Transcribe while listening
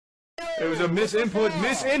There was a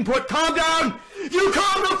misinput. Calm down! You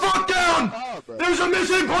calm the fuck down! Oh, There's a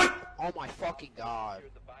misinput! Oh my fucking god.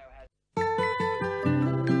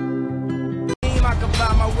 I could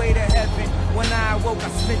buy my way to heaven. When I awoke, I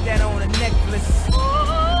spent that on a necklace.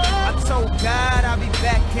 I told God I'll be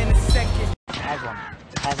back in a second. Has one.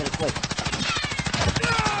 Has it a clip.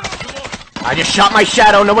 I just shot my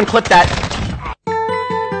shadow, no one clipped that.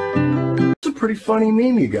 It's a pretty funny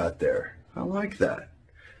meme you got there. I like that.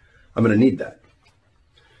 I'm gonna need that.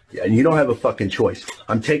 Yeah, and you don't have a fucking choice.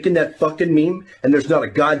 I'm taking that fucking meme, and there's not a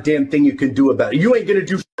goddamn thing you can do about it. You ain't gonna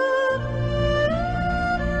do.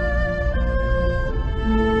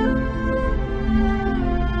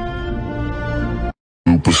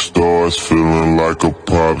 Superstars feeling like a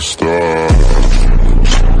pop star.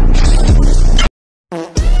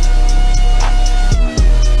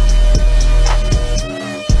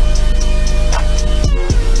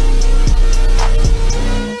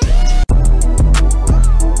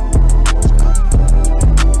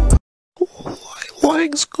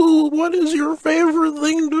 Like school, what is your favorite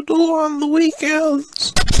thing to do on the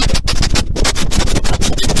weekends?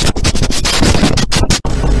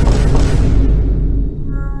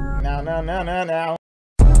 No.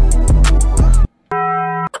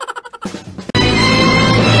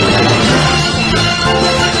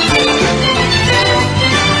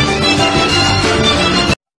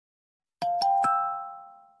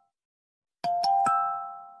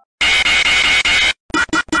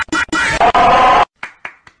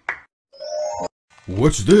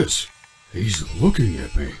 What's this? He's looking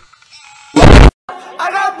at me. I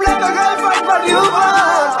got black, I got fight for you,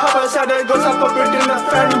 but Papa said it goes up a bit in the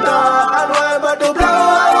Fanta. I'm about to blow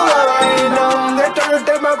away. They try to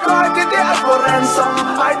take my pride, they ask for ransom.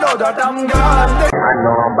 I know that I'm gone. I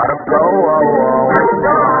know I'm about to blow.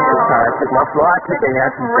 I took my floor, I took the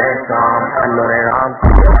ass and say some. I know that I'm.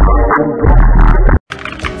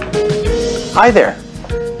 Hi there,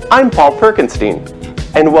 I'm Paul Perkenstein,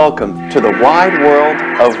 and welcome to the wide world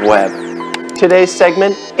of web. Today's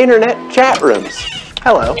segment, Internet Chat Rooms.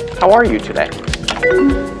 Hello, how are you today?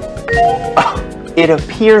 Oh, it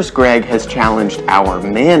appears Greg has challenged our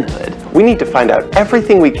manhood. We need to find out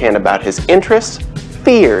everything we can about his interests,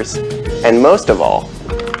 fears, and most of all,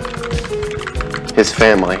 his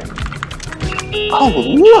family. Oh,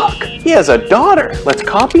 look! He has a daughter! Let's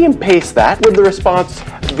copy and paste that with the response,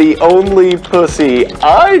 "The only pussy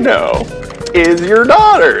I know is your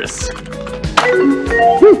daughter's."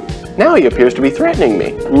 Now he appears to be threatening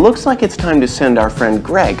me. Looks like it's time to send our friend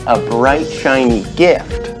Greg a bright, shiny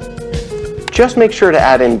gift. Just make sure to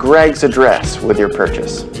add in Greg's address with your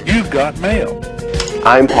purchase. You've got mail.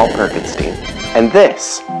 I'm Paul Perkenstein, and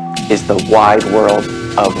this is the wide world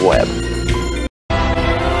of web.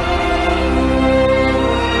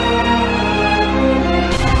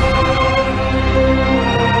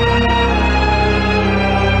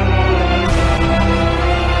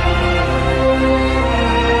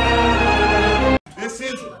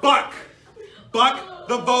 Buck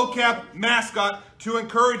the vocab mascot to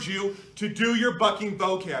encourage you to do your bucking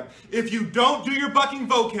vocab. If you don't do your bucking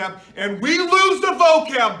vocab and we lose the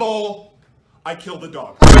vocab bowl, I kill the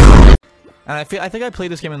dog. And I think I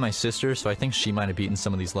played this game with my sister, so I think she might have beaten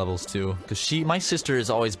some of these levels too. Because my sister has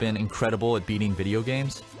always been incredible at beating video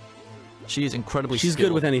games. She is incredibly skilled. She's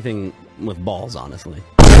good with anything with balls, honestly.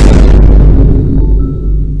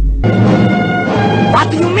 What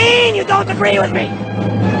do you mean you don't agree with me?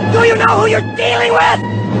 Do you know who you're dealing with?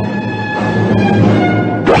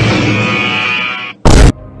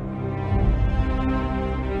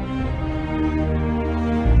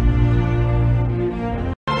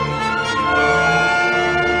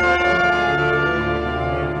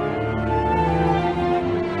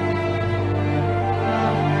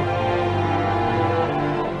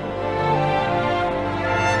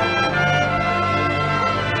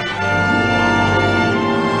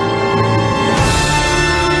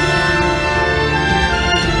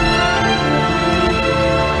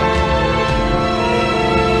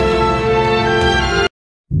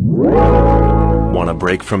 Want a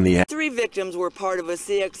break from the... 3 victims were part of a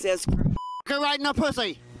CXS. Go right in the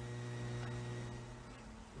pussy.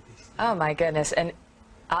 Oh my goodness, and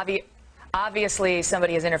obviously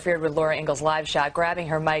somebody has interfered with Laura Ingalls' live shot, grabbing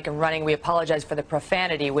her mic and running. We apologize for the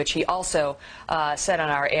profanity, which he also said on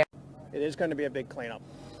our air. It is going to be a big cleanup.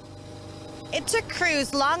 It took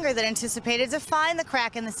crews longer than anticipated to find the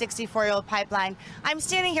crack in the 64-year-old pipeline. I'm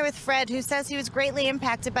standing here with Fred, who says he was greatly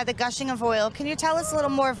impacted by the gushing of oil. Can you tell us a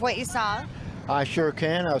little more of what you saw? I sure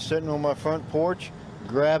can. I was sitting on my front porch,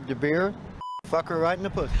 grabbed a beer, fuck her right in the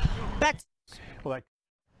pussy. Back. Well,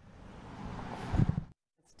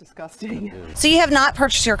 disgusting. So you have not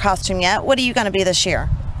purchased your costume yet. What are you going to be this year?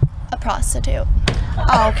 A prostitute.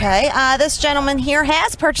 Okay. This gentleman here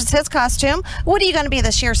has purchased his costume. What are you going to be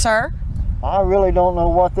this year, sir? I really don't know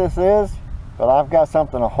what this is, but I've got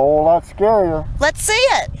something a whole lot scarier. Let's see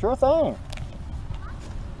it. Sure thing.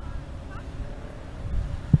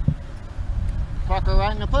 Fuck her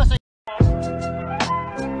right in the pussy.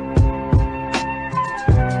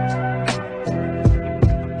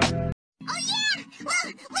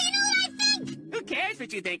 Who cares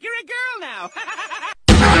what you think? You're a girl now.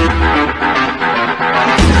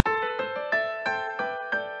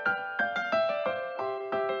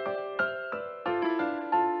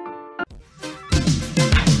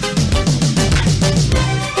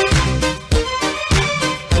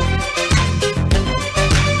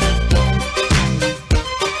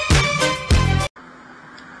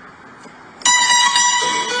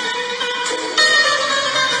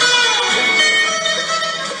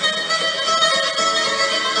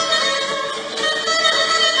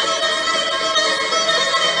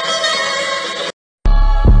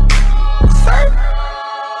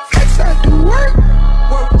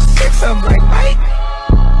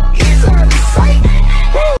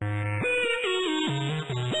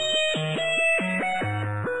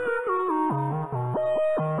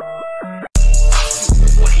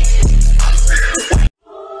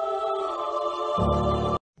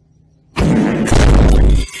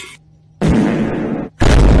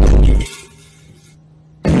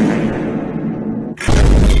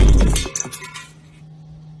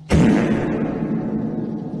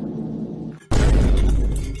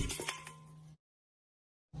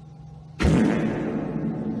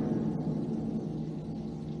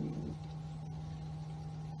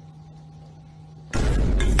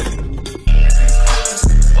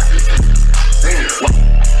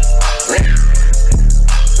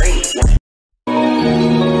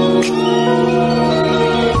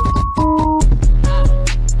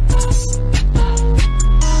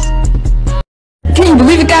 Can you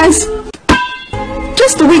believe it, guys?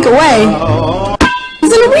 Just a week away.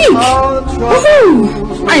 It's in a week!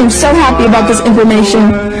 Woohoo! I am so happy about this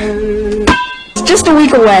information. It's just a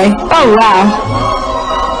week away. Oh wow.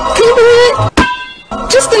 Can you believe it?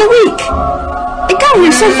 Just in a week. It got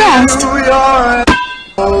here so fast.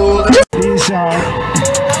 These are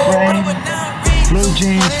plain blue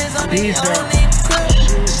jeans. These are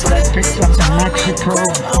shoes that I picked up in Mexico.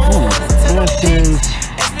 This is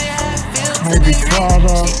maybe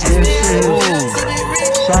Prada. This is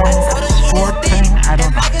some sport thing. I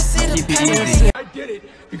don't know. Keep it easy. I did it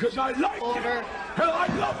because I like it. Hell, I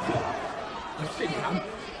love it. I think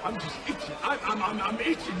I'm just itching. I'm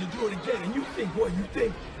itching to do it again. And you think what? You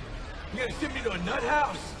think you're gonna send me to a nut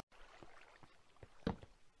house?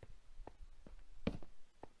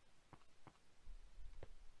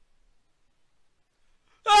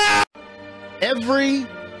 Every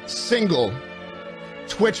single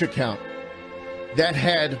Twitch account that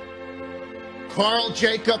had Carl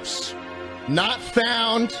Jacobs not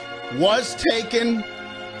found was taken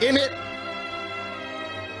in it,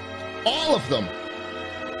 all of them,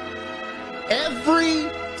 every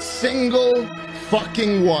single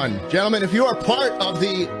fucking one. Gentlemen, if you are part of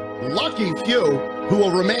the lucky few who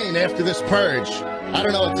will remain after this purge, I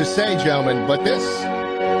don't know what to say, gentlemen, but this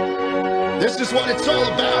is what it's all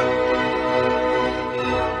about.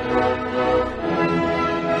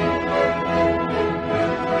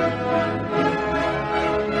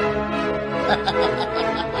 Ha ha ha ha.